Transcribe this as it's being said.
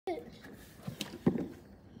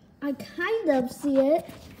I kind of see it.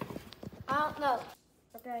 I don't know.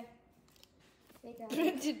 Okay.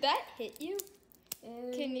 Did that hit you?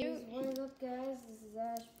 Can you? Look, guys, this is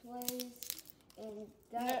Ash Plays, and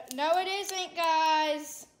that. No, it isn't,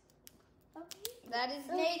 guys. Okay. That is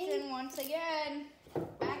Nathan once again.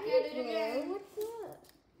 Back at it again. What's up?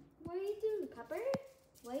 What are you doing, Pepper?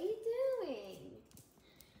 What are you doing?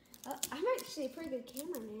 I'm actually a pretty good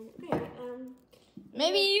cameraman. Okay.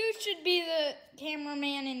 Maybe you should be the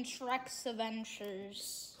cameraman in Shrek's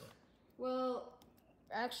Adventures. Well,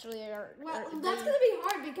 actually, that's gonna be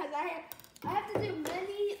hard because I have to do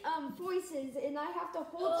many voices and I have to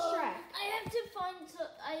hold Shrek. I have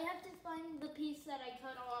to find the piece that I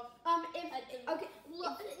cut off. Okay.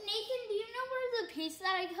 Look, Nathan, do you know where the piece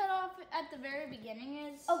that I cut off at the very beginning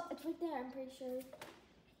is? Oh, it's right there. I'm pretty sure.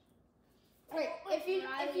 Wait, if you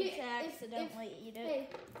accidentally eat it. Hey,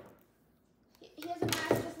 here's a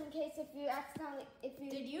mask just in case if you.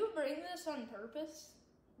 Did you bring this on purpose?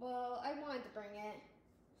 Well, I wanted to bring it.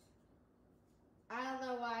 I don't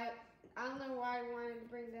know why I wanted to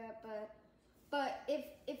bring that, but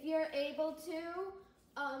if you're able to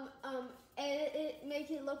edit it,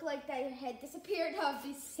 make it look like that your head disappeared, that would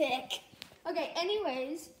be sick. Okay,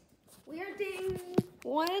 anyways, we are doing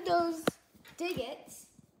one of those digits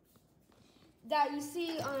that you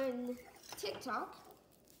see on TikTok.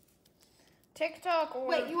 TikTok or...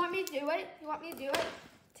 Wait, you want me to do it?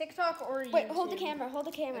 TikTok or YouTube? Wait, hold the camera. I'm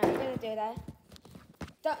gonna do that.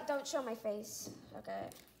 Don't show my face. Okay.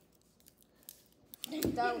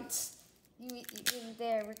 Don't. You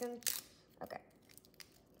there. We're gonna... Okay.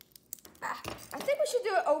 I think we should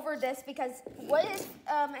do it over this because what if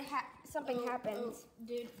something happens? Oh,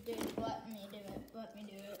 dude, let me do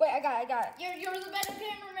it. Wait, I got it. You're the better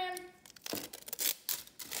cameraman.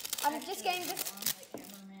 I'm just getting this. I'm the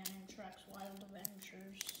cameraman in Shrek's Wild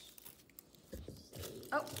Adventures.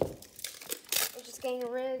 Oh, we're just getting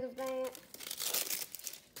rid of that.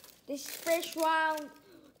 This is fresh wild.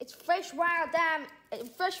 It's fresh wild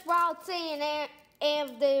sand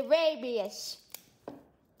and the rabies.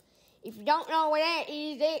 If you don't know what that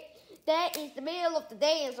is, that is the middle of the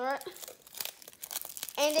desert,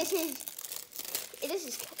 and this is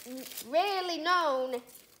rarely known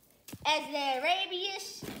as the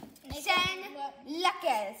rabies San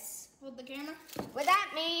Lucas. Hold the camera. What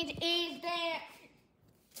that means is that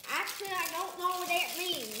actually I don't know what that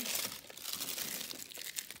means.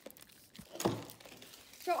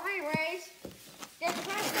 So anyways, there's a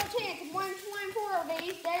possible chance of 124 of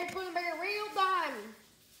these. There's going to be a real diamond.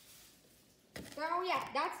 So yeah,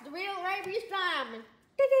 that's the real rabies diamond.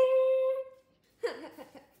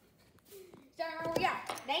 So yeah,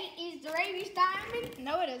 that is the rabies diamond.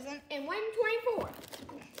 No, it isn't. And 124.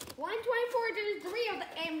 124 is the real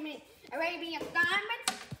Arabian diamond.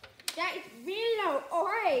 That is really low. Oh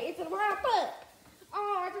hey, it's a rare pup.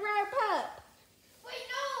 Oh, it's a rare pup. Wait,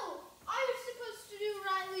 no! I was supposed to do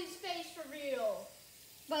Riley's face reveal.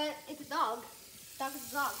 But it's a dog. Dog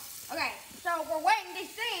is a dog. Okay, so we're weighing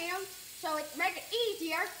this down so it make it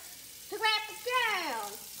easier to wrap it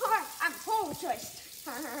down. I'm full twist.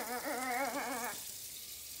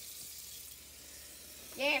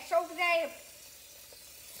 Yeah, so today.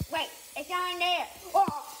 Wait, it's on there.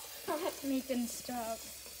 Oh, Nathan, stop.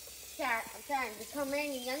 Sorry, I'm trying to come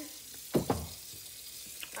in again.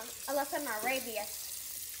 Unless I'm not rabies.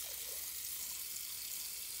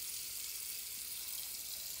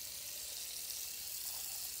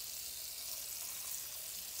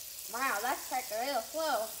 Wow, that's like real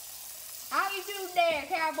slow. How you doing there,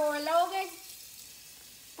 Cowboy Logan?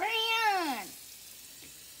 Bring on!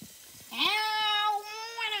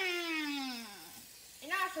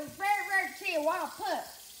 And also, it's very rare to see a wild pup.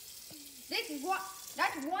 That's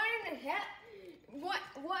 1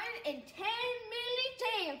 in 10 million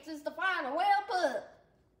chances to find a wild pup.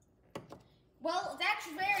 Well, it's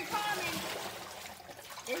actually very common.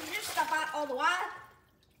 There's just stuff out all the while.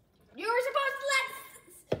 You were supposed to let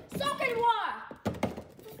soak in water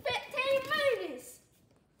for 15 minutes.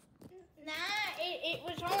 Nah, it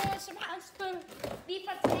was only supposed to be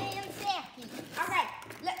for 10 seconds. Okay,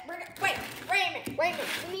 wait a minute.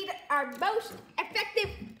 We need our most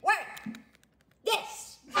effective work.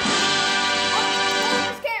 This. Hold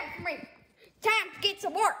this camera for me. Time to get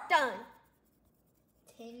some work done.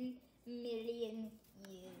 10 million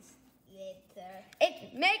years later.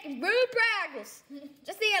 It's making good progress.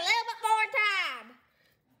 Just need a little bit more time.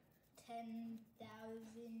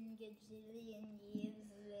 10,000 gazillion years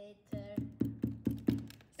later.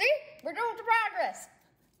 See? We're doing the progress.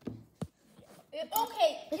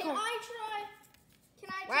 Okay, can I try?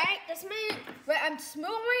 Wait, just a minute. Wait, I'm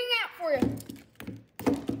smoothing out for you.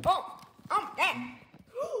 Oh, that.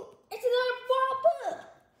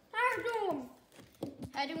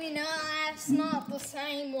 me that's not the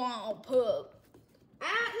same wild pup. I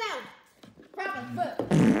don't know. Probably pup.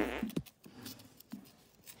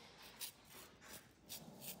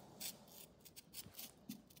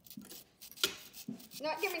 No,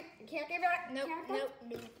 give me. Can't give it. Nope, nope,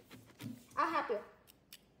 nope. I'll help you.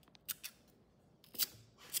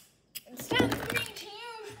 It's time for me to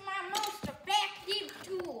use my most effective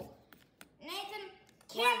tool. Nathan,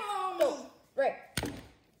 camera on me. 1, 2, 3.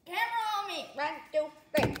 Camera on me. 1, 2,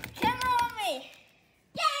 3. Camera on me.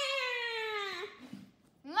 Yeah!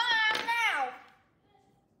 Live now.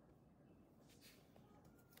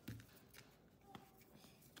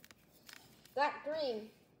 That green.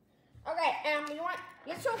 Okay, you want?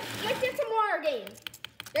 Let's get some water games.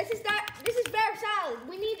 This is very solid.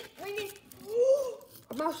 We need.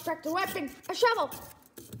 A most effective weapon, a shovel.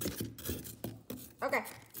 Okay.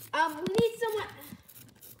 We need someone.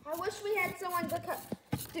 I wish we had someone to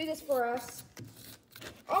do this for us.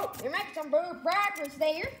 Oh, you're making some progress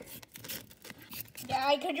there. Yeah,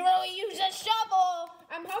 I could really use a shovel.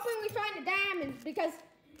 I'm hoping we find a diamond because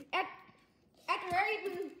after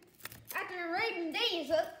raiding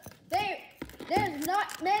these, there's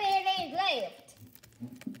not many days left.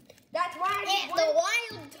 That's why At the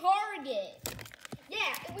wild target.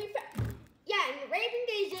 Yeah, in raiding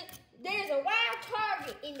these, there's a wild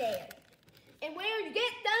target in there, and where you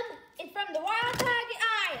get them is from the wild target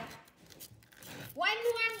aisle.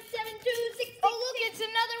 117266. Oh look, it's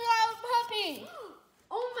another wild puppy.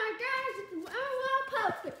 Oh my gosh, it's a wild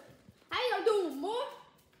puppy. How you doing, boy?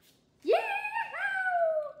 Yeah!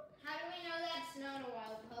 How do we know that's not a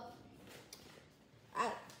wild pup?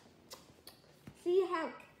 See how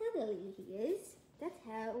cuddly he is? That's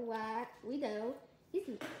how we know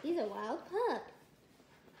he's a wild pup.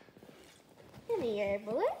 Come here,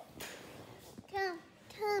 boy.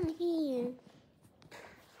 Come here.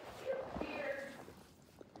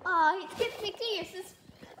 Oh, he's getting me kisses.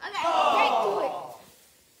 Okay, back to it.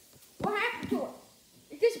 What happened to it?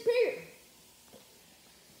 It disappeared.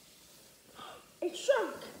 It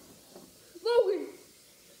shrunk. Logan,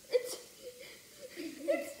 it's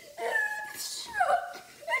shrunk.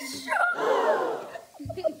 It's shrunk.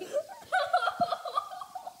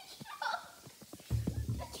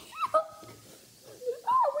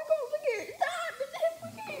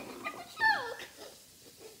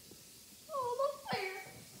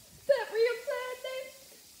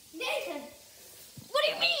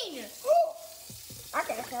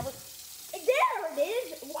 There it is.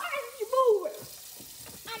 Why did you move it?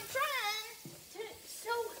 I'm trying to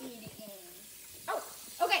soak it in. Oh,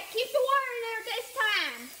 okay. Keep the water in there this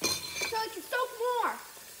time so it can soak more.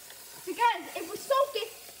 Because if we soak it,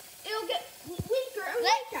 it'll get weaker and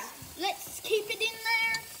weaker. Let's keep it in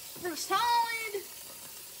there for solid.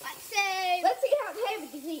 Let's say. Let's see how heavy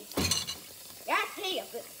this is. That's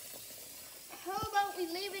heavy. How about we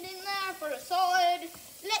leave it in there for a solid,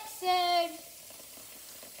 let's say,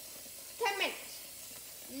 10 minutes.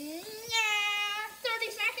 Yeah,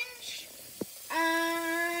 30 seconds.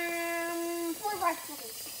 45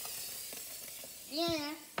 seconds.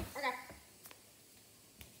 Yeah. Okay.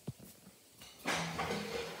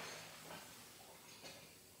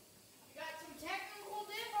 Got some technical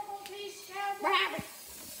difficulties, Cowboy. What happened?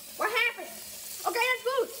 What happened? Okay, that's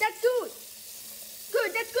good. That's good. Good.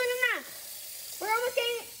 That's good enough. We're almost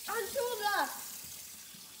getting onto the.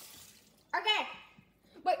 Okay,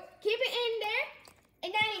 but keep it in there,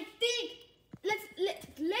 and then think. Let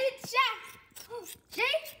it shine.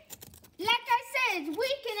 See? Like I said, it's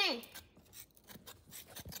weakening.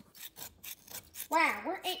 Wow,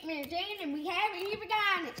 we're 8 minutes in, and we haven't even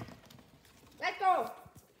gotten it. Let's go.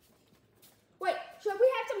 Wait, should we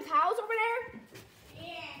have some towels over there?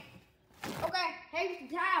 Yeah. Okay, here's some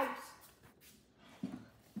towels.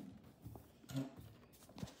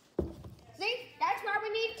 See, that's why we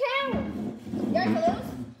need towels.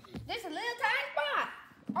 There's a little tiny spot.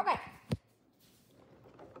 Okay.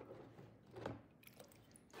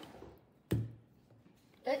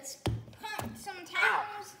 Let's put some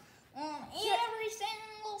towels on every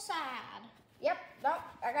single side. Yep. No.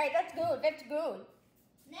 Okay, that's good. That's good.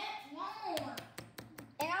 Next one.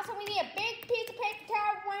 And also, we need a big piece of paper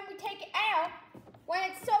towel when we take it out, when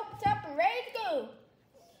it's soaked up and ready to go.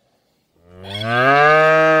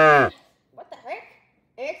 What the heck?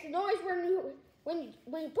 It makes a noise when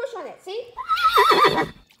you push on it. See?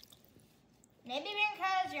 Maybe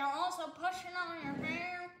because you're also pushing on your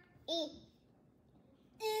hair.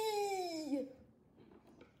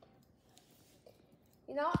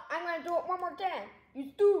 You know, I'm gonna do it one more time. You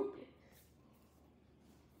stupid.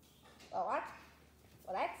 Well,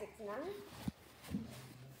 that's 69.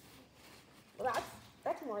 Well,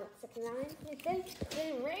 that's more like 69. 9.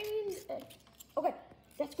 It rained. Okay,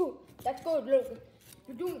 that's good. That's good, Logan.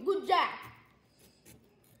 You're doing a good job.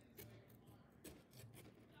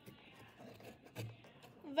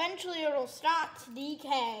 Eventually it'll start to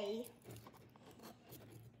decay.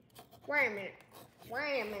 Wait a minute.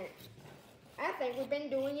 I think we've been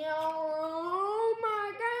doing it all. Oh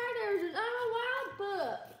my God, there's another wild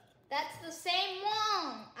pup. That's the same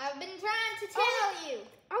one. I've been trying to tell you.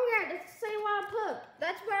 Oh yeah, that's the same wild pup.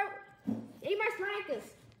 That's where he must like us.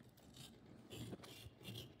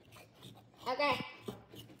 Okay.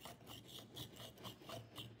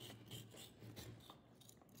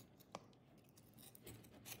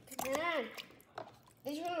 Come on.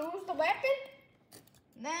 Did you lose the weapon?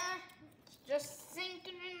 Nah, it's just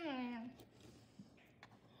sinking in there.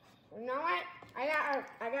 You know what? I got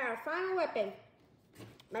our final weapon.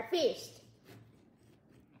 My fist.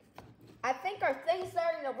 I think our thing's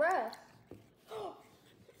starting to rust.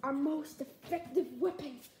 Our most effective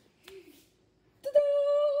weapon. Ta-da!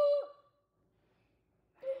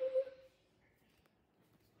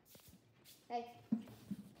 Hey.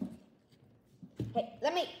 Hey,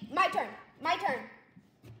 my turn.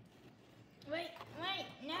 Wait,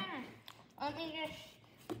 nah. Let me just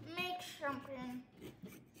make something.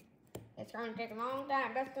 It's gonna take a long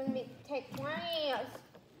time. That's gonna take 20 years.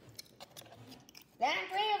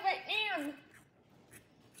 That's it right now.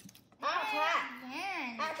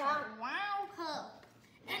 That's a wild pup.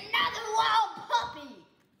 Another wild puppy.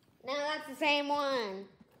 No, that's the same one.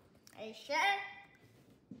 Are you sure?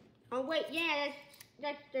 Oh wait, yeah,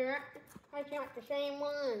 that's not the same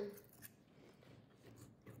one.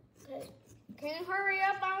 Okay. Can you hurry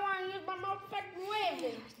up? I want to use my most effective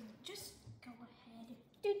weapon. Just go ahead.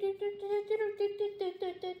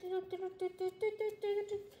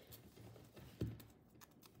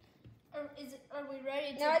 Are we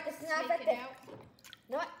ready to No, it's not take it out?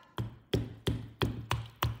 No.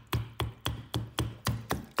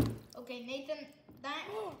 Okay, Nathan, that.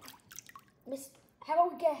 Miss, how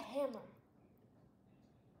about we get a hammer?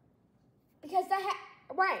 Because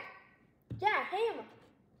right. Yeah, hammer.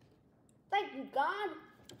 Thank you, God.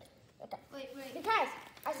 Okay. Wait. Because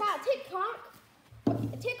I saw a TikTok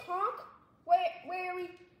where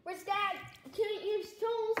his dad couldn't use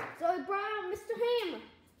tools, so he brought out Mr. Hammer.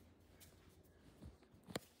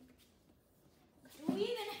 Do we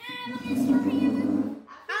even have a Mr. Hammer?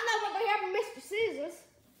 I don't know, but we have a Mr. Scissors,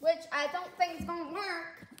 which I don't think is gonna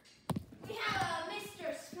work. We have a Mr.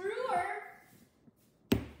 Screwer.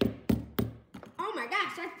 Oh my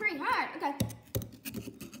gosh, that's pretty hard. Okay.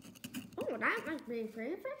 Oh, that must be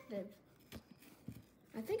pretty effective.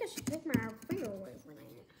 I think I should take my finger away from it.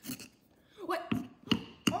 Wait.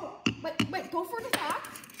 Oh, wait, go for the top.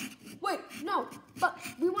 Wait, no, but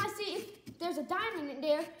we want to see if there's a diamond in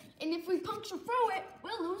there, and if we puncture through it,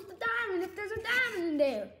 we'll lose the diamond if there's a diamond in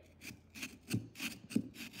there.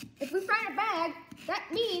 If we find a bag,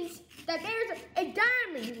 that means that there's a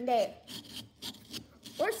diamond in there.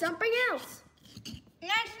 Or something else.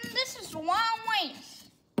 Nathan, this is the Wild West.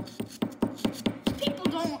 People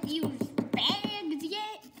don't use bags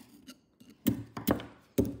yet.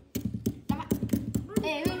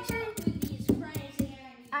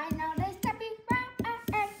 I know this to be right.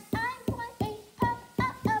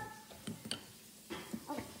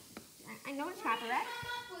 Okay, I know it's copyright. Come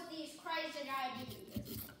up with these crazy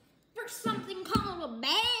ideas for something called a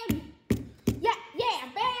bag. Yeah, a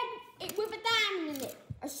bag with a diamond in it.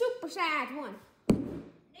 A super-sized one. Do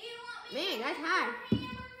you want me Man, to that's use high. your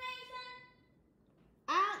hammer, Nathan? I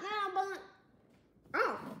don't know, but...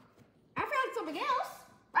 Oh, I found something else.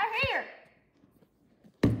 Right here.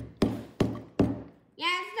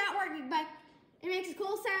 Yeah, it's not working, but it makes a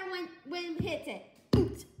cool sound when it hits it.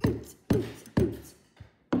 Oops.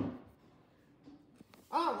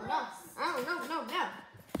 Oh, no. Oh, no.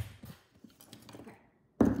 Okay.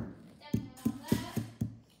 Definitely not that.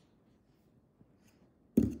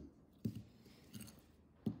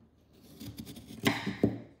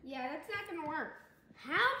 Yeah, that's not going to work.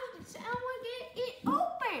 How did someone get it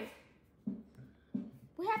open?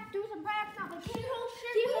 We have to do some practice on the keyhole.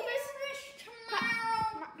 Keyhole finish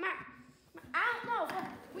tomorrow. I don't know, but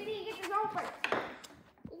we need to get this open.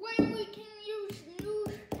 When we can use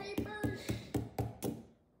newspapers.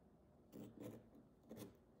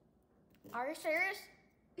 Are you serious?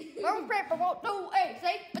 Newspaper won't do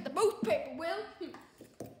anything, but the newspaper will.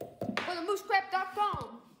 For the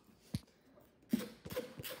moosecrap.com.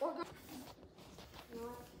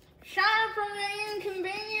 Sorry for the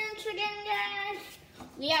inconvenience again, guys.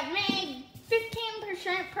 We have made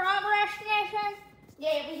 15% progress, Nathan.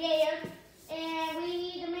 Yeah, we have. And we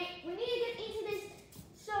need to get into this.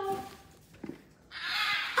 So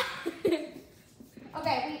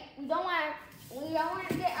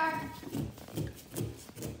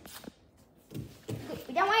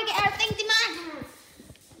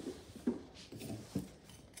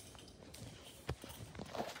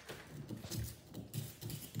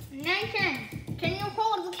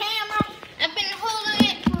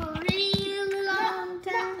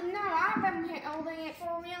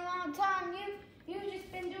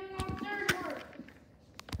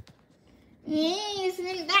Yeah,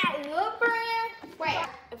 isn't that rubber? Wait,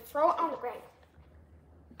 throw it on the ground.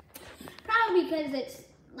 Probably because it's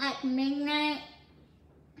like midnight.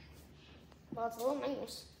 Well, it's a little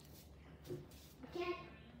mouse. You can't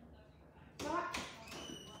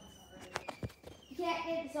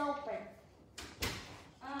get this open.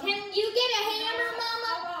 Can you get a hammer, Mama?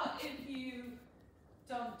 How about if you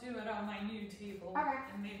don't do it on my new table, Okay.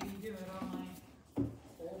 and maybe do it on my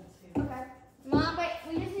old table? Okay. Mom, wait,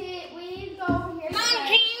 we need to go over here. Mom,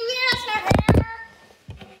 can you get us a hammer?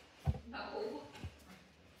 No.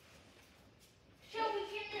 So we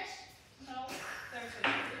can just... No. There's a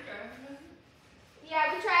screwdriver. Yeah,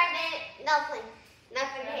 we tried it. Nothing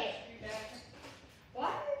hit. Why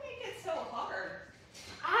do they make it so hard?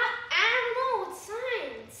 I don't know. It's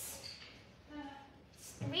science.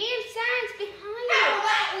 We have science behind How it.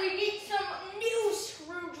 about we get some new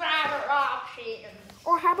screwdriver options?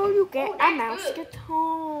 Or how about you get Oh, that's good.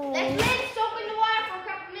 guitar? Let's open the water for a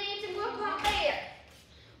couple minutes and we'll come later.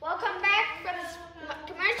 We'll come back for the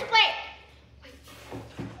commercial break.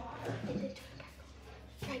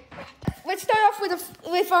 Let's start off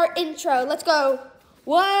with our intro. Let's go.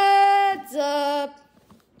 What's up?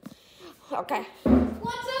 Okay.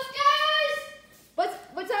 What's up, guys?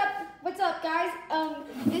 What's up, guys?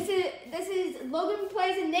 This is Logan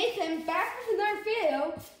Plays and Nathan back with another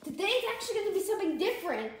video. Today's actually going to be something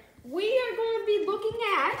different. We are going to be looking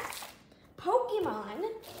at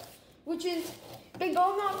Pokemon, which has been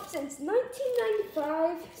going on since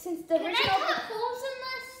 1995, since the Can I original cut holes in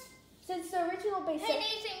this? base Hey, set.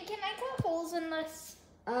 Nathan, can I cut holes in this?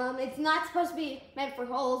 It's not supposed to be meant for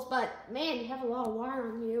holes, but man, you have a lot of wire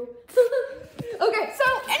on you. Okay, so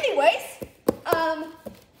anyways,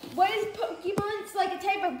 what is Pokemon? It's like a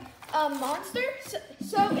type of monster.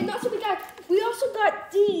 So and also we also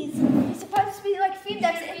got these. It's supposed to be like feed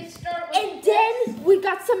decks. And then we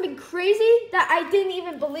got something crazy that I didn't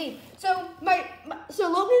even believe. So so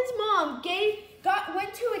Logan's mom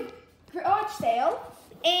went to a garage sale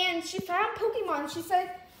and she found Pokemon. She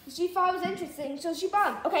said she thought it was interesting, so she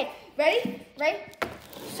bought them. Okay, ready?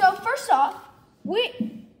 So first off, we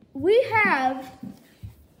have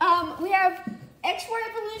X-Ray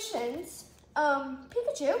Evolutions,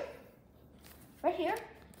 Pikachu, right here.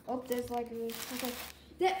 Oh, there's like okay.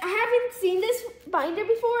 I haven't seen this binder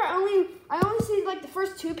before. I only see like the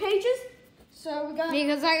first 2 pages. So we got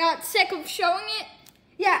Because I got sick of showing it.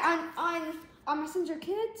 yeah on Messenger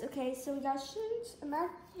Kids. Okay, so we got Shins and that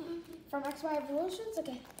from X-Y Evolutions.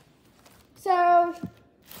 Okay, so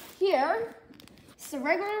here this is a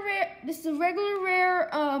regular rare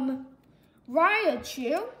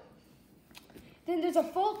Raichu. Then there's a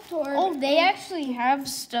Voltorb. Oh, they actually have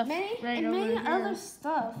stuff many right and over many here. other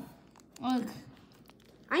stuff. Look.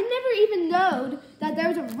 I never even knowed that there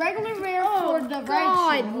was a regular rare for the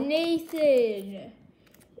God, Raichu. Nathan.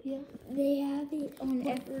 Yeah. They have it on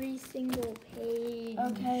every single page.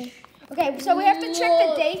 Okay, so we have to check the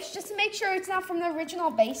Look. dates just to make sure it's not from the original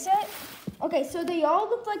base set. Okay, so they all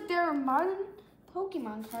look like they're modern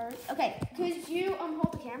Pokemon cards. Okay, could you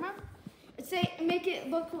hold the camera? Make it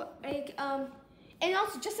look like and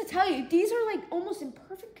also just to tell you, these are like almost in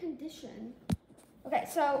perfect condition. Okay,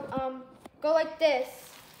 so go like this.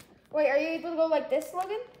 Wait, are you able to go like this,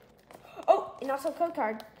 Logan? Oh, and also a code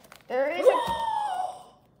card. There is a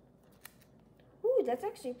ooh, that's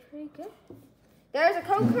actually pretty good. There's a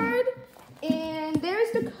code card, and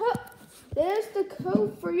there's the code. There's the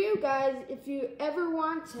code for you guys if you ever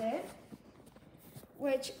want it.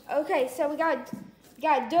 Which okay, so we got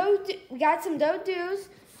some Doduos.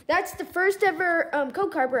 That's the first ever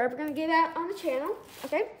code card we're ever gonna get out on the channel.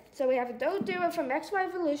 Okay, so we have a Doduo from XY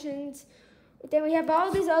Evolutions. Then we have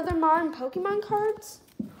all these other modern Pokemon cards.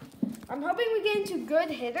 I'm hoping we get into good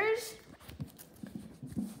hitters.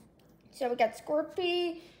 So we got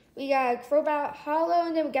Scorpy, we got Crobat Hollow,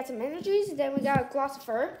 and then we got some Energies, and then we got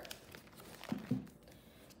Glossifer.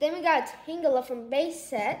 Then we got Tangela from base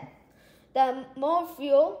set, the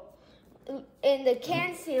Morphle, and the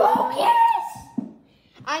Cancel.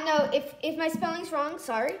 I know, if my spelling's wrong,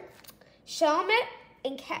 sorry. Shelmet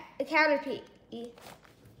and Caterpie.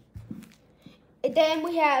 And then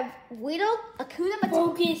we have Weedle, Akuna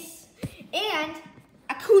Matata, and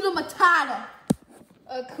Akuna Matata.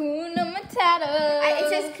 Akuna Matata. It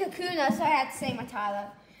says Kakuna, so I had to say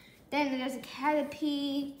Matata. Then there's a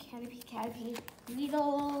Caterpie,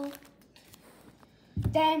 Weedle.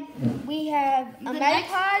 Then we have a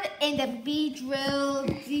Metapod and a Beedrill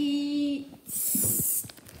D.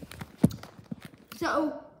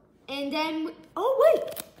 So, and then, oh wait.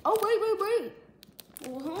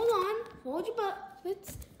 Well, hold on, hold your butt.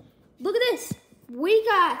 Look at this. We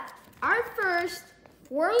got our first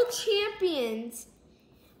World Champions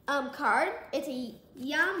card. It's a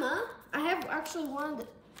Yama. I have actually one of the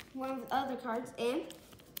other cards in.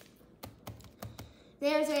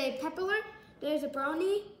 There's a Pepler, there's a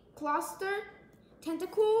Brony, Closter,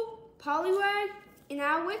 Tentacool, Poliwag, and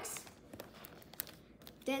Owix.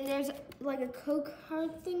 Then there's like a code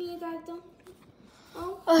card thingy that I don't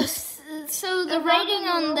know. So the rating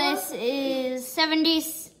on this is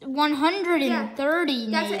 130.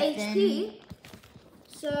 That's an HP.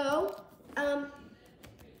 So,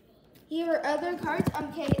 here are other cards.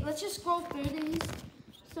 Okay, let's just scroll through these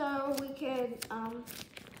so we can,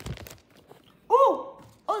 Oh,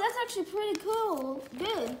 that's actually pretty cool.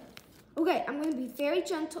 Good. Okay, I'm going to be very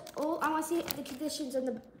gentle. I want to see the conditions on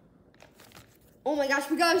the... Oh my gosh,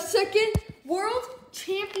 we got a second World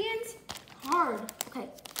Champions card. Okay,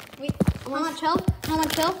 wait. How much health?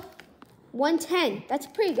 110. That's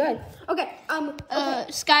pretty good. Okay, okay.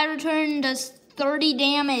 Sky Return does 30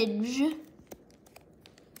 damage.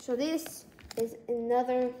 So this is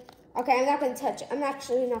another... Okay, I'm not going to touch it. I'm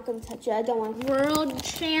actually not going to touch it. I don't want to. World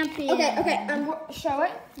Champion. Okay, show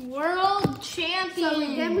it. World Champion. So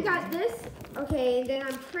then we got this. Okay, and then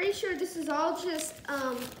I'm pretty sure this is all just,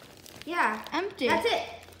 yeah. Empty. That's it.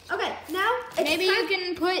 Okay, now it's maybe you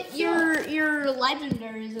can put your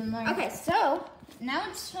legendaries in there. Okay, so now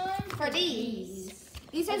it's time for these.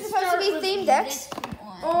 These are supposed to be theme decks.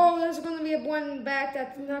 Oh, there's going to be one back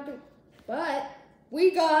that's not going to... But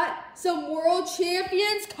we got some World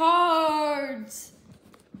Champions cards.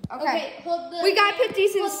 Okay, hold the... We got to put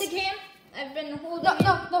these in... Hold the cam. I've been holding...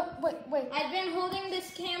 No, wait. I've been holding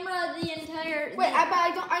this camera the entire... Wait,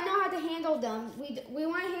 I know how to handle them. We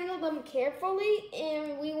want to handle them carefully,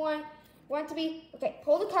 and we want to be... Okay,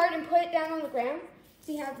 pull the card and put it down on the ground.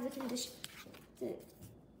 See how the condition... Okay.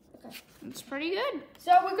 It's pretty good.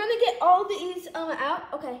 So we're going to get all these out.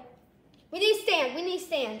 Okay. We need stand.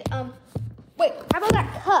 Wait, how about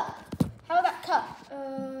that cup?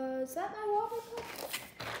 Is that my water cup?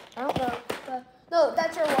 I don't know. No,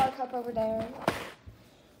 that's your water cup over there.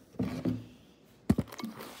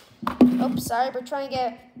 Oops, sorry, we're trying to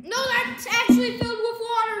get... No, that's actually filled with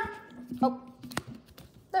water. Oh,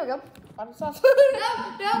 there we go. Bottom soft. No,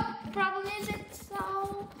 the problem isn't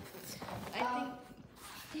solved. I think...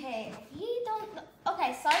 Okay,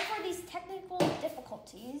 okay, sorry for these technical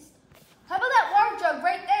difficulties. How about that water jug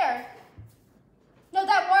right there? No,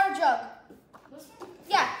 that water jug. This one?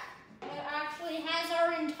 Yeah. It actually has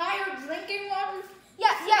our entire drinking water.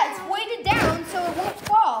 Yeah, it's weighted down so it won't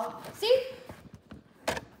fall. See?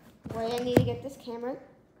 Wait, I need to get this camera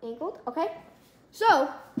angled. Okay. So,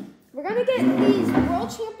 we're going to get these World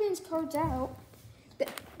Champions cards out.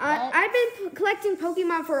 I've been collecting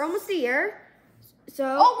Pokemon for almost a year. So.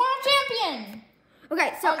 Oh, World Champion!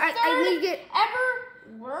 Okay, so I need to get... ever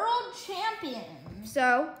World Champion.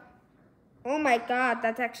 So, oh my God,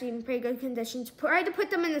 that's actually in pretty good condition. I had to put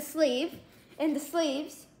them in the sleeves.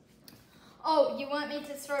 Oh, you want me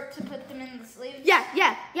to start to put them in the sleeves? Yeah.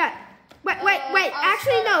 Wait.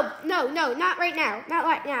 Actually, no, not right now. Not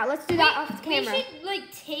right now. Let's do that off the camera. We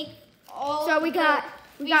should take all. So we should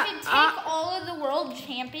take all of the World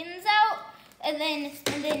Champions out, and then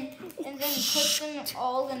put them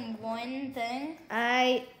all in one thing.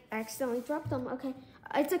 I accidentally dropped them. Okay,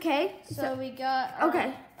 it's okay. So we got our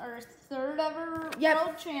third ever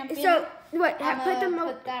World Champion. So what?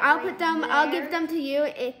 I'll give them to you.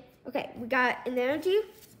 Okay, we got an energy.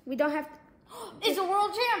 We don't have. It's a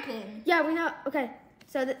World Champion. Yeah, we know. Okay,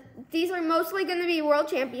 so these are mostly going to be World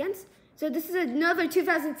Champions. So this is another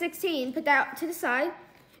 2016. Put that to the side.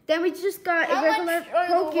 Then we just got a regular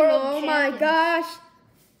Pokemon. Oh my gosh,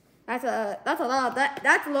 that's a lot.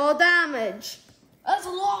 That's a lot of damage. That's a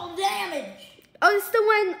lot of damage. Oh, it's the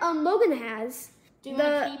one Logan has. Do you want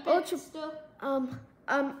to keep Ultra, it still?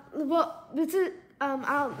 Well, this is I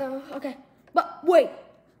don't know. Okay, but wait.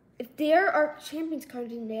 If there are champions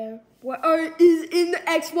cards in there, what is in the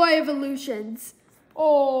XY evolutions?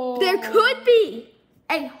 Oh, there could be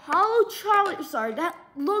a hollow Charizard that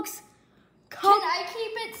looks. Can I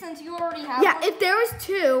keep it since you already have? Yeah, one? if there was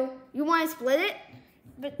two, you want to split it?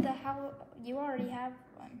 But you already have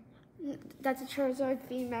one. That's a Charizard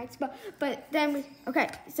VMAX, but then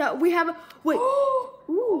so we have a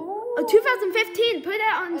 2015. Put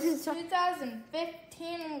that on.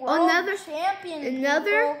 2015 World Champion.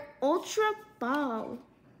 Another Ultra Ball.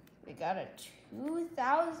 We got a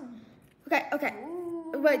 2000. Okay.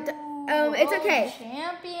 But it's okay.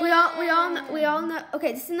 Champion. We all know.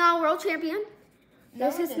 Okay, this is not a World Champion.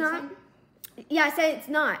 This is not. Yeah, I said it's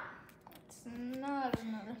not. It's not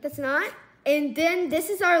another. That's not. And then this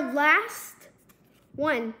is our last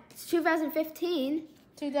one. It's 2015.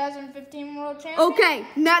 2015 World Champion? Okay,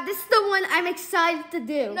 now this is the one I'm excited to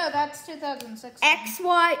do. No, that's 2016.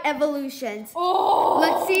 XY Evolutions. Oh!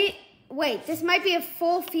 Let's see. Wait, this might be a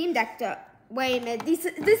full theme deck. Wait a minute. This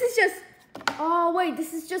is just. Oh wait,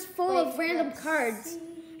 this is just full of random cards. See.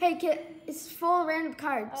 Hey kid, it's full of random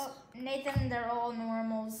cards. Oh, Nathan, they're all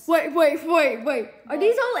normals. Wait. Are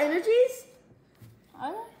these all energies?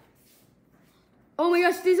 Are they? Oh my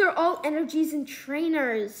gosh, these are all energies and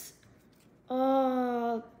trainers.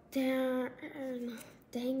 Oh, dang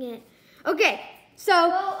it. Okay, so.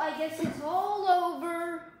 Well, I guess it's all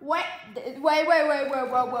over. Wait,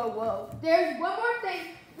 whoa. There's one more thing.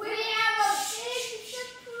 We have a big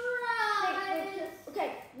surprise.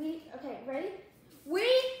 Okay, ready?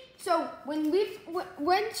 So when he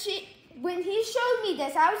showed me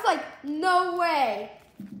this, I was like, no way.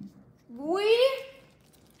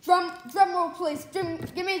 Drum roll, please. Give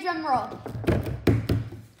me a drum roll.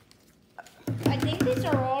 I think these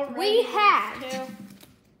are all ready. We have too.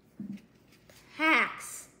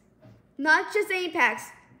 Packs, not just any packs.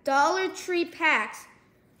 Dollar Tree packs,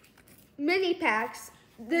 mini packs.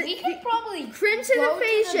 We could probably Crimson go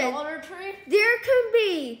Invasion. to the Dollar Tree.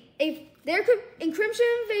 In Crimson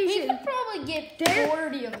We Invasion. could probably get There-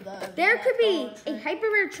 40 of those. There at could be Dollar a Tree. hyper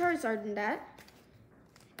rare Charizard in that.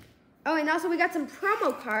 Oh, and also we got some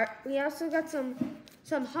promo card. We also got some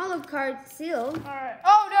holo cards sealed. All right.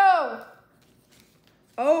 Oh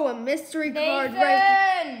Oh, a mystery no, card Nathan!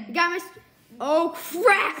 right. You got Oh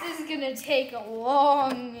crap! This is gonna take a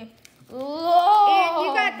long. And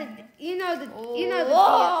you got the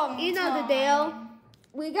Dale.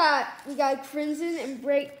 We got Crimson and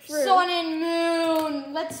Breakthrough. Sun and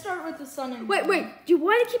Moon. Let's start with the Sun and Moon. Wait. Do you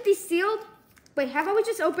want to keep these sealed? Wait, how about we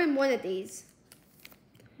just open one of these?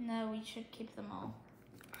 No, we should keep them all.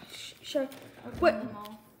 Sure. Open Wait. them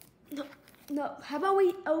all. No. How about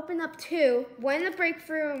we open up two? One of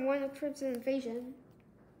Breakthrough and one of Crimson Invasion.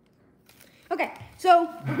 Okay, so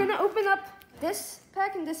we're gonna open up this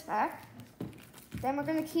pack and this pack. Then we're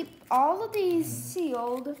gonna keep all of these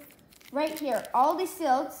sealed right here. All these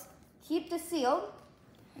sealed. Keep the sealed.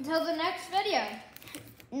 Until the next video.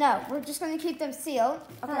 No, we're just gonna keep them sealed.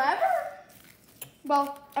 Okay. Forever?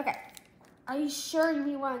 Well, okay. Are you sure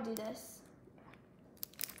we want to do this?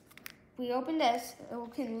 We open this. We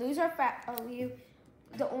can lose our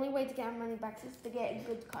the only way to get our money back is to get a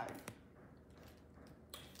good card.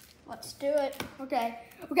 Let's do it. Okay.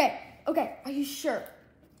 Are you sure?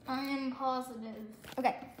 I am positive.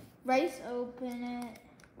 Okay. Ready? Let's open it.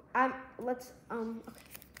 Let's okay.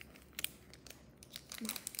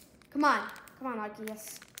 Come on,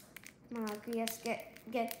 Arceus. Come on, Arceus.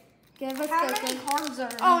 Give us How this many one. cards are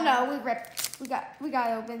in Oh there? no, we ripped. We got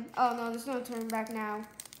to open. Oh no, there's no turn back now.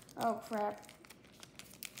 Oh crap.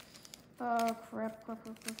 Oh crap. Oh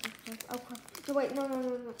crap. No, wait,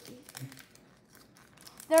 no.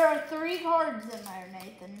 There are 3 cards in there,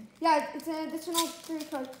 Nathan. Yeah, it's an additional 3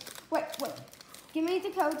 code. Wait. Give me the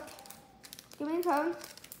code.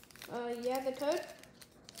 Yeah, the code.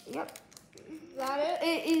 Yep. Is that it?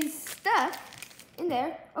 It is stuck in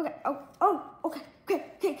there. Okay. Okay.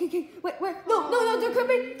 Wait. No. There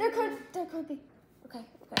could be. Okay.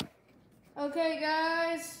 Okay,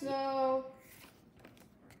 guys. So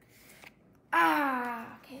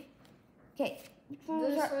Okay.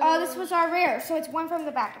 This This was our rare, so it's one from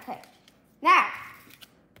the back. Okay. Now,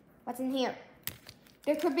 what's in here?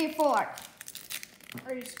 There could be a full art.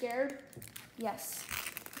 are you scared? Yes,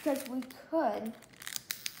 because we could.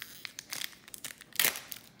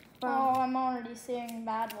 Oh, I'm already seeing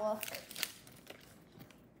bad luck.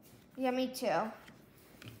 Yeah, me too.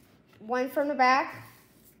 One from the back.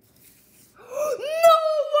 No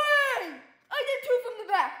way! I did 2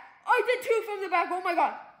 from the back. Oh my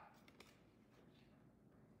god.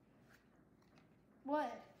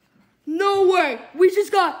 What? No way. We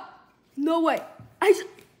just got. No way.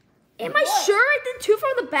 Am I sure I did 2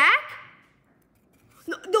 from the back?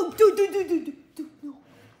 No, dude. No.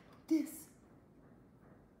 This.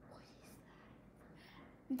 What is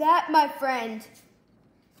that? That, my friend,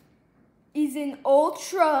 is an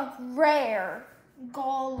ultra rare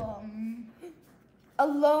Golem.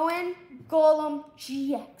 Alolan Golem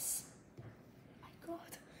GX. Oh my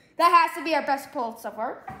god. That has to be our best pull so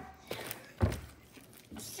far.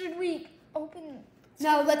 Should we open?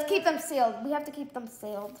 No, let's keep them sealed. We have to keep them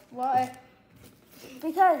sealed. Why?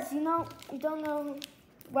 Because, you don't know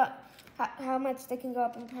how much they can go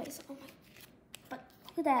up in price. Oh my. But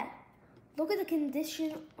look at that. Look at the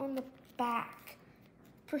condition on the back.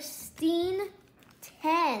 Pristine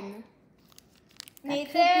 10.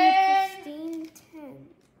 Nathan. Pristine 10.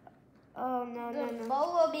 Oh, no. The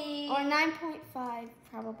Bullabee. Or 9.5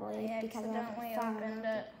 probably. I because I accidentally haven't found opened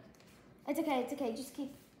it. It's okay. Just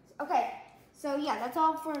keep. Okay. So yeah, that's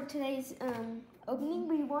all for today's opening.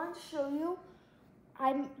 We want to show you.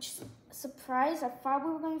 I'm just surprised. I thought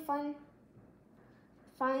we were going to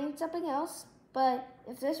find something else, but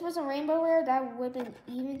if this was a rainbow rare, that would have been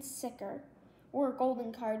even sicker. Or a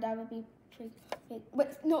golden card, that would be pretty.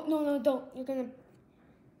 But no, don't. You're gonna.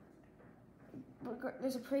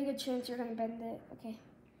 There's a pretty good chance you're gonna bend it. Okay,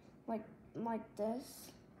 like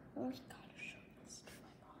this.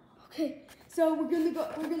 Okay, so we're gonna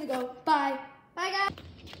go. Bye, guys.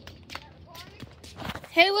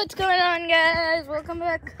 Hey, what's going on, guys? Welcome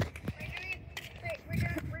back.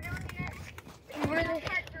 We're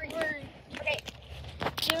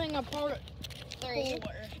doing a part 3.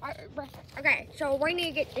 Okay, so we need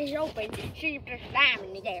to get this open. See if there's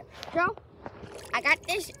diamond in there. So I got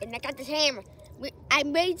this and I got this hammer. I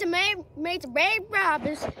made some very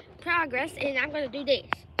progress, and I'm gonna do this.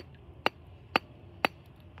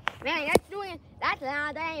 Man, that's a lot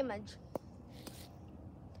of damage.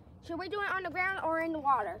 Should we do it on the ground or in the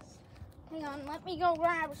water? Hang on, let me go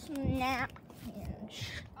grab some napkins.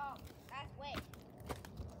 Oh, that's wet.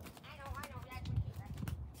 I know, that's what you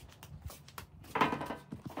got. I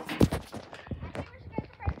think we should get the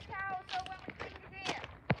paper towel so when we clean it there.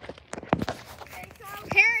 Okay, so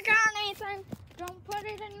Here it goes, Nathan. Don't put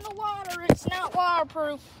it in the water. It's not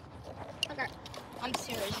waterproof. okay. I'm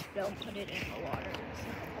serious. Don't put it in the water. It's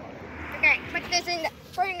not waterproof. Okay, put this in the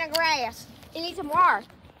grass. It needs some water.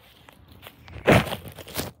 Okay,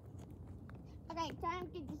 time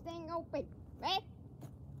to get this thing open. Ready?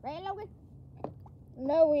 Ready, Logan?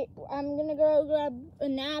 No, I'm gonna go grab a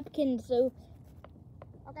napkin, so.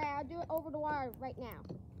 Okay, I'll do it over the wire right now.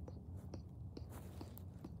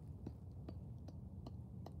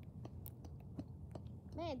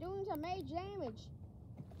 Man, doing some major damage.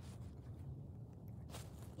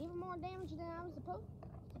 Even more damage than I was supposed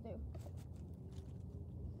to do.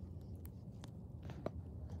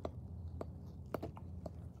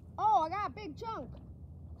 Oh, I got a big chunk.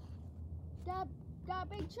 Got a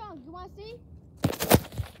big chunk. You want to see?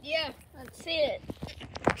 Yeah, let's see it.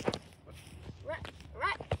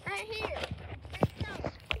 Right here. Big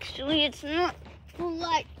chunk. Actually, it's not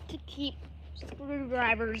polite to keep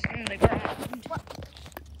screwdrivers in the ground. What?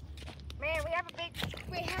 Man, we have a big.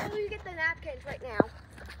 Wait, how do you get the napkins right now?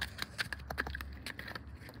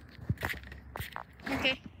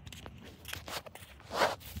 Okay.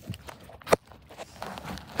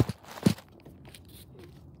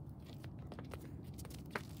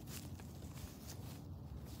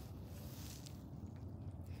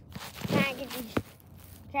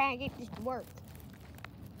 Try and get this to work.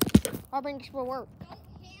 I'll bring this to work. Don't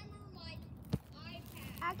hammer my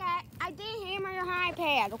iPad. Okay, I did hammer your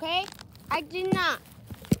iPad, okay? I did not.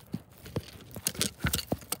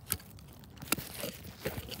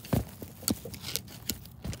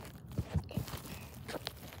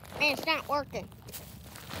 Man, it's not working.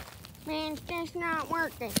 Man, it's just not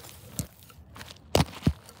working.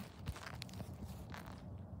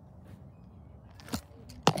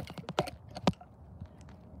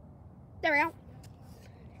 There we go.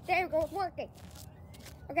 There we go, it's working.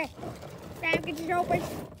 Okay, now get this open.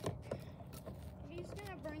 He's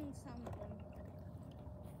gonna bring something.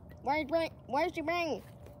 Where's he bringing?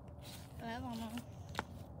 I don't know.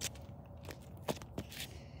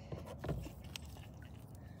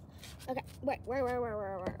 Okay, wait.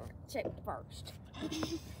 Check first.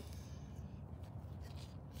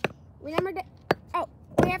 Remember that? Oh,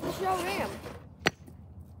 we have to show them.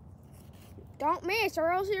 Don't miss,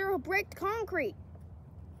 or else you'll break the concrete.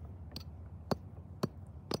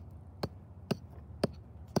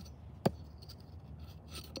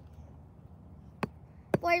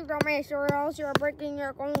 Please don't miss, or else you're breaking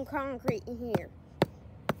your own concrete in here.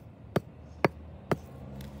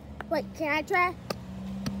 Wait, can I try?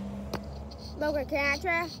 Logan, can I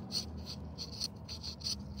try?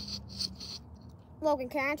 Logan,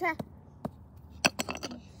 can I try?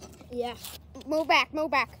 Yeah. Move back.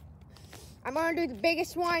 I'm gonna do the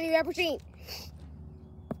biggest one you've ever seen.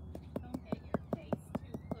 Don't get your face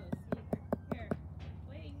too close either. Here,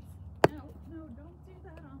 please. No, don't do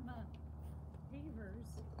that on the pavers.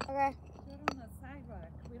 Okay. Do it on the sidewalk.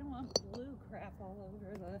 We don't want blue crap all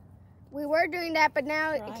over the... We were doing that, but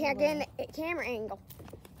now you can't get in Driveway. the camera angle.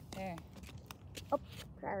 There. Oh,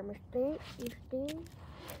 sorry, Miss Dean.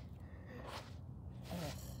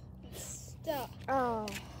 Stop. Oh,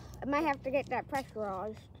 I might have to get that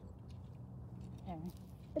pressurized. There.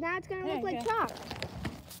 But now it's gonna There look you like go. chalk.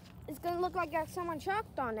 It's gonna look like someone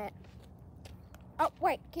chalked on it. Oh,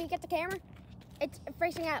 wait, can you get the camera? It's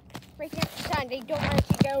facing out the sun. They don't let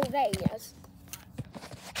you go there, yes.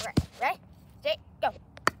 All right, ready, set, go.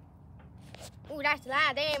 Ooh, that's a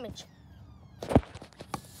lot of damage.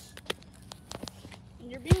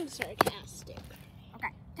 You're being sarcastic. Okay,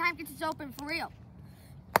 time to get this open for real.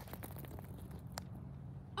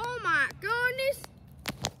 Oh my goodness.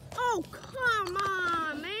 Oh, come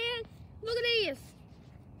on, man. Look at this.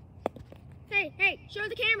 Hey, show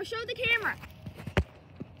the camera, show the camera.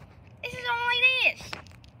 This is only this.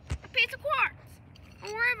 A piece of quartz. Or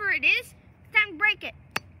wherever it is, it's time to break it.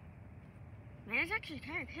 Man, it's actually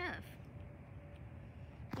kind of tough.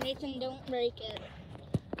 Nathan, don't break it.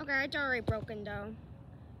 Okay, it's already broken though.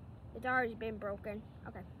 It's already been broken.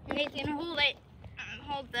 Okay. Nathan, hold it.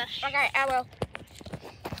 Hold this. Okay, I will.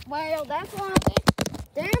 Well, that's a lot of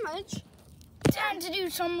damage. Time to do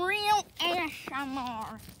some real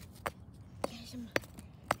ASMR.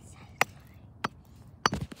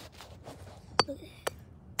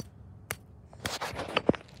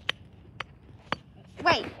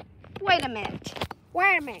 Wait a minute.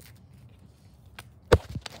 Wait a minute.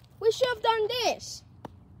 We should have done this.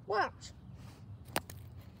 Watch.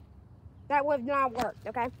 That would not work,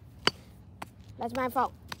 okay? That's my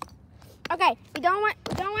fault. Okay, we don't want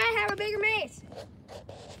to have a bigger mess.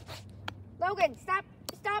 Logan, stop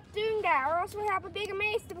doing that, or else we'll have a bigger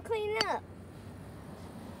mess to clean up.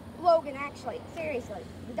 Logan, actually, seriously,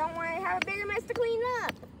 we don't want to have a bigger mess to clean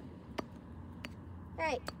up.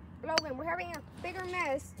 Hey, Logan, we're having a bigger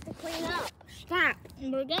mess to clean up. Stop.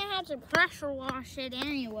 We're gonna have to pressure wash it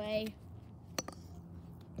anyway.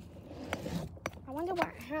 I wonder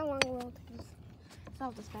how long we'll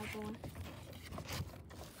solve this bad boy.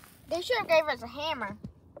 They should have gave us a hammer.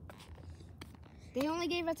 They only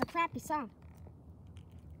gave us a crappy saw.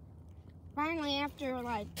 Finally, after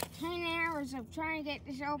like 10 hours of trying to get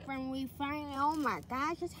this open, we finally, oh my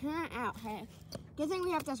gosh, it's hot out here. Good thing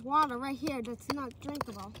we have this water right here that's not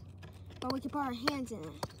drinkable. But we can put our hands in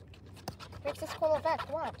it. Makes this cool effect,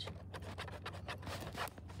 watch.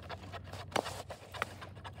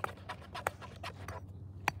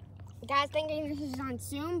 You guys thinking this is on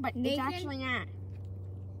Zoom, but Nathan? it's actually not.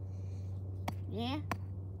 Yeah?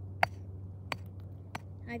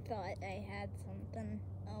 I thought I had something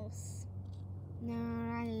else. No,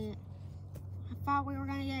 I didn't. I thought we were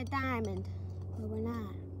gonna get a diamond, but we're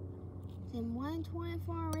not. It's in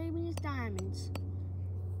 124 Arabian diamonds.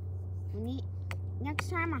 We need, next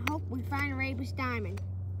time I hope we find Arabian diamond.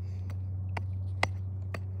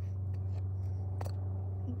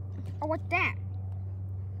 Oh, what's that?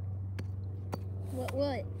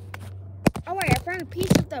 What? Oh wait, I found a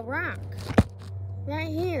piece of the rock. Right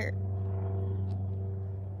here.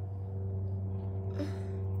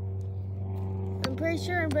 I'm pretty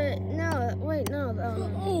sure, but no, wait, no.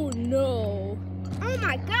 Oh no. Oh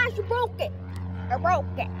my gosh, you broke it. I broke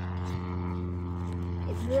it.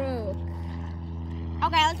 It broke.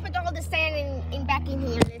 Okay, let's put all the sand in back in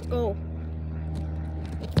here. Let's go.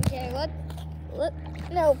 Okay,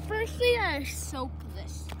 no, first we gotta soak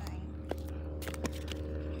this thing.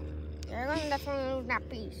 You're gonna definitely lose that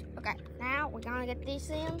piece. Okay, now we're gonna get this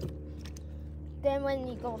in. Then when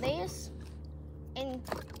you go this, and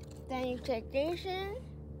then you take this in.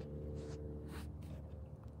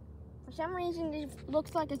 For some reason, this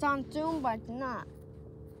looks like it's on Zoom, but it's not.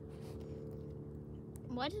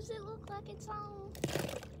 What does it look like it's on?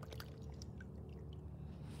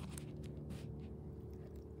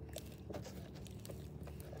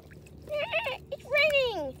 It's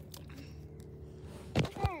raining.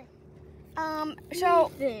 Okay.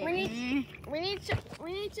 So we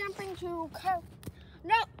need something to cover.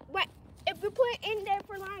 No, wait. If we put it in there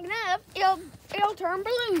for long enough, it'll turn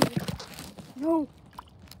blue. No.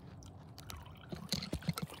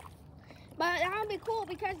 But that'll be cool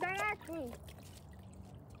because that actually.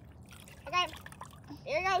 Okay.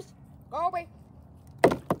 Here it goes. Go away.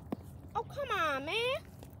 Oh, come on, man.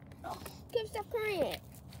 Oh, keep stuff crying.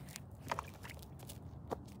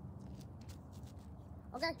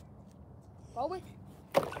 Okay. Go away.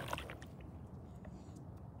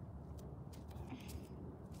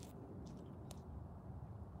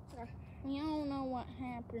 We don't know what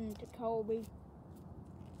happened to Kobe.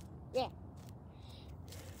 Yeah.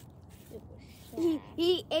 It was sad.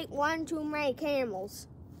 He ate one too many camels.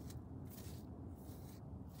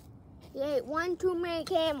 He ate one too many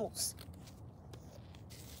camels.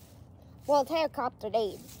 Well, the helicopter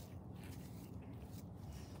did.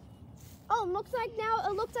 Oh, it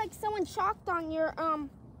looks like someone chalked on your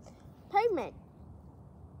pavement.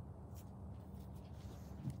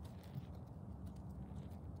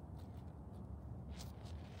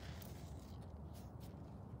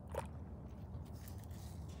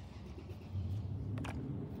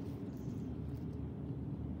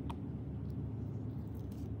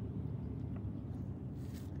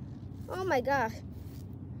 Oh my gosh.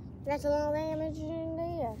 That's a lot of damage in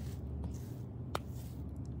there.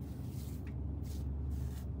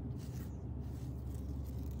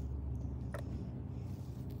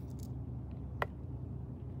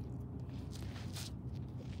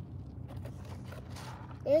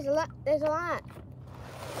 There's a lot.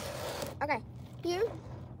 Okay, here.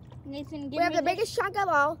 Nathan, We have the biggest chunk of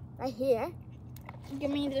all right here.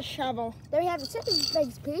 Give me the shovel. Then we have the second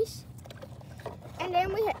biggest piece. And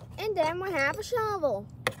then we have a shovel.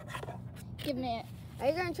 Give me it. Are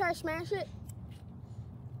you gonna try to smash it?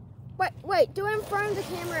 Wait, do it in front of the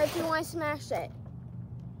camera if you want to smash it.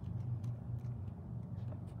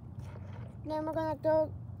 Then we're gonna go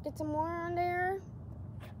get some more on there.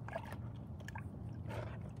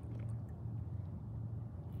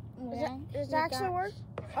 Does that actually work?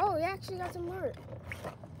 Oh, we actually got some work.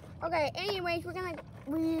 Okay, anyways,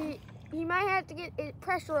 you might have to get it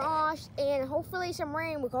pressure off, and hopefully some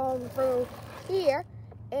rain will come through here,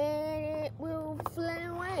 and it will fly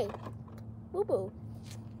away. Boo boo.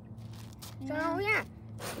 So yeah,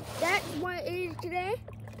 that's what it is today.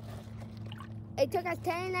 It took us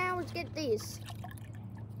 10 hours to get these.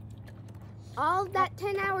 All of that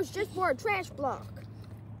 10 hours just for a trash block,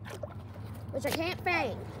 which I can't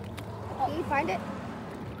find. Can you find it?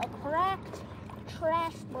 A cracked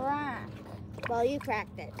trash block. Well, you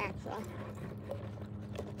cracked it, actually.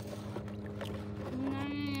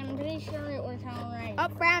 I'm pretty sure it was alright. Oh,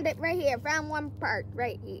 found it right here. Found one part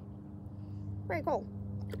right here. Pretty cool.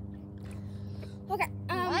 Okay.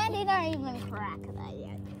 Why did I even crack that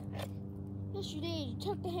yet? Yes, you did. You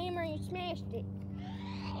took the hammer and you smashed it.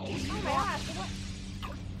 Oh my gosh!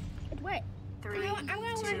 It's wet. I'm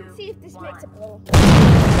gonna let it see if this makes it blue.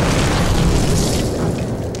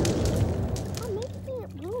 I'm making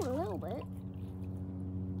it blue a little bit.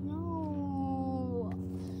 No.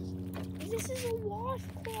 This is a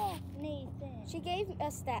washcloth, Nathan. She gave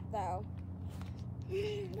us that though.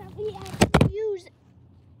 That we have to use.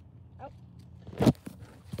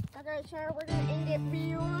 Okay, so we're gonna end it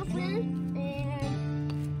video off here,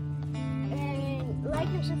 and like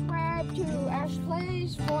and subscribe to Ash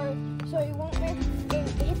Plays so you won't miss, and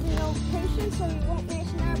hit the notification so you won't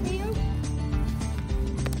miss another video.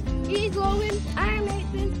 He's Logan, I'm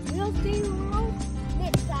Nathan. We'll see you all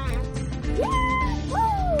next time. Yeah!